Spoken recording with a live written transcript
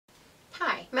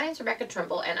My name is Rebecca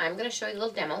Trimble, and I'm going to show you a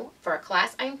little demo for a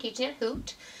class I'm teaching at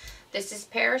HOOT. This is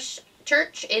Parish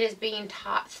Church. It is being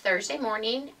taught Thursday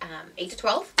morning, 8 to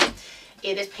 12.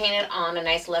 It is painted on a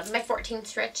nice 11 by 14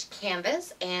 stretch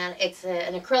canvas, and it's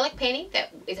an acrylic painting that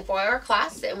is a 4-hour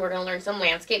class, and we're going to learn some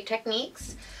landscape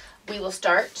techniques. We will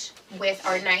start with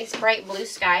our nice bright blue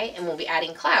sky, and we'll be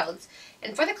adding clouds.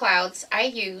 And for the clouds, I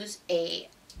use a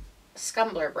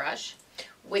scumbler brush,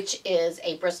 which is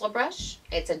a bristle brush.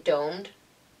 It's a domed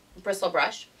bristle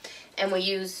brush, and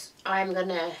I'm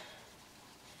gonna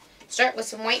start with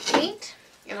some white paint,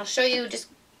 and I'll show you just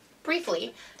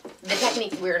briefly the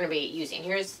technique we're going to be using.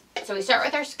 So we start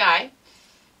with our sky.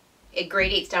 It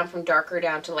gradates down from darker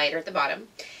down to lighter at the bottom,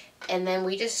 and then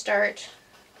we just start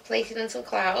placing in some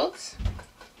clouds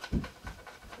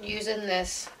using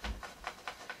this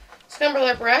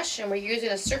scumbler brush, and we're using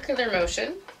a circular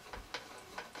motion.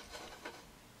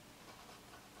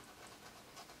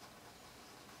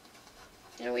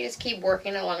 And we just keep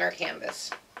working along our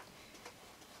canvas.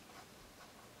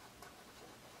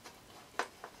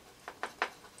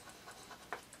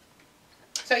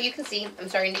 So you can see I'm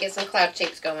starting to get some cloud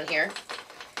shapes going here.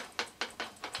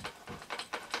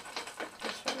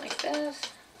 This one like this.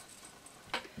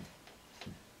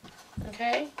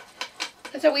 Okay.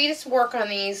 And so we just work on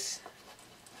these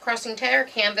across the entire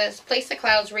canvas, place the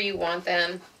clouds where you want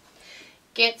them.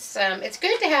 It's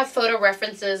good to have photo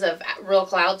references of real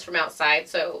clouds from outside,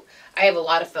 so I have a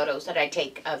lot of photos that I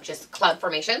take of just cloud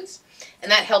formations,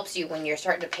 and that helps you when you're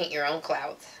starting to paint your own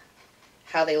clouds,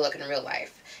 how they look in real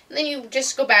life. And then you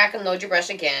just go back and load your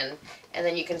brush again, and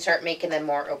then you can start making them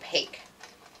more opaque.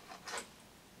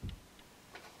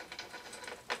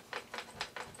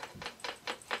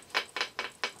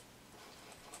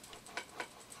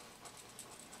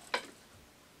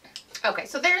 Okay,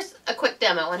 so there's a quick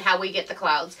demo on how we get the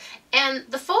clouds. And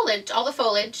the foliage, all the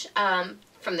foliage,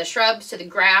 from the shrubs to the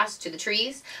grass to the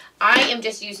trees, I am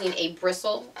just using a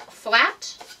bristle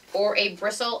flat or a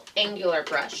bristle angular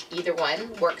brush. Either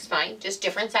one works fine, just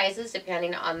different sizes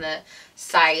depending on the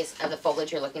size of the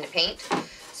foliage you're looking to paint.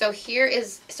 So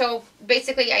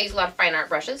basically I use a lot of fine art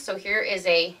brushes. So here is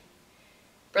a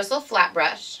bristle flat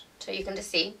brush, so you can just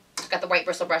see, it's got the white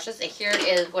bristle brushes, and here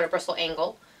is what a bristle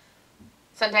angle.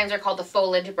 Sometimes they're called the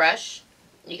foliage brush.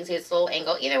 You can see it's a little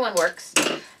angle. Either one works.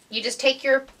 You just take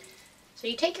your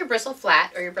bristle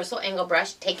flat or your bristle angle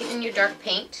brush, take it in your dark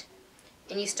paint,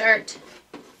 and you start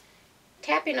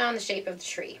tapping on the shape of the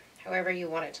tree, however you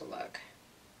want it to look.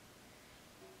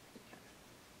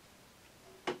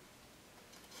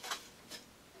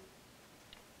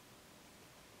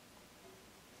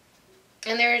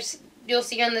 And you'll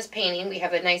see on this painting, we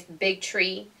have a nice big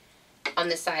tree on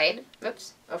this side,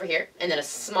 oops, over here, and then a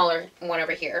smaller one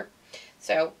over here.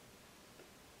 So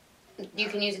you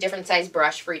can use a different size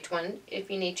brush for each one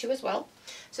if you need to as well.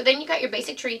 So then you got your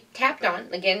basic tree tapped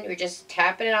on. Again, you're just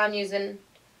tapping it on using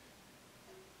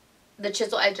the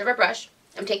chisel edge of a brush.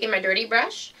 I'm taking my dirty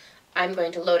brush. I'm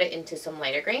going to load it into some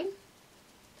lighter green,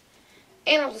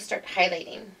 and I'll just start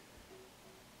highlighting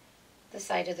the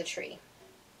side of the tree.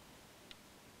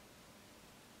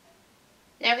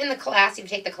 Now in the class, if you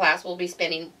take the class, we'll be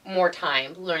spending more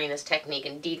time learning this technique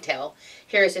in detail.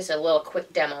 Here's just a little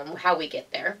quick demo on how we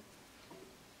get there.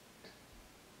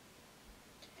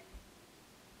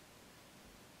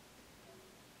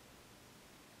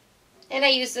 And I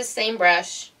use this same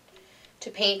brush to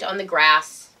paint on the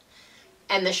grass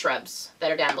and the shrubs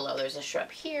that are down below. There's a shrub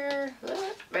here,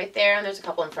 right there, and there's a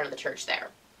couple in front of the church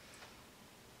there.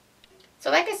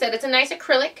 So like I said, it's a nice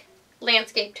acrylic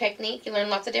landscape technique. You learn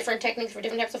lots of different techniques for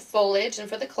different types of foliage and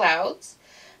for the clouds.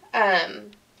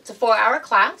 It's a 4-hour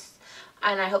class,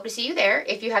 and I hope to see you there.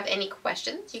 If you have any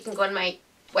questions, you can go on my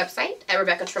website at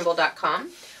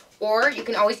RebeccaTrimble.com, or you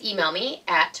can always email me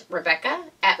at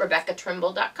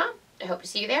Rebecca@RebeccaTrimble.com. I hope to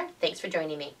see you there. Thanks for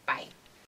joining me. Bye.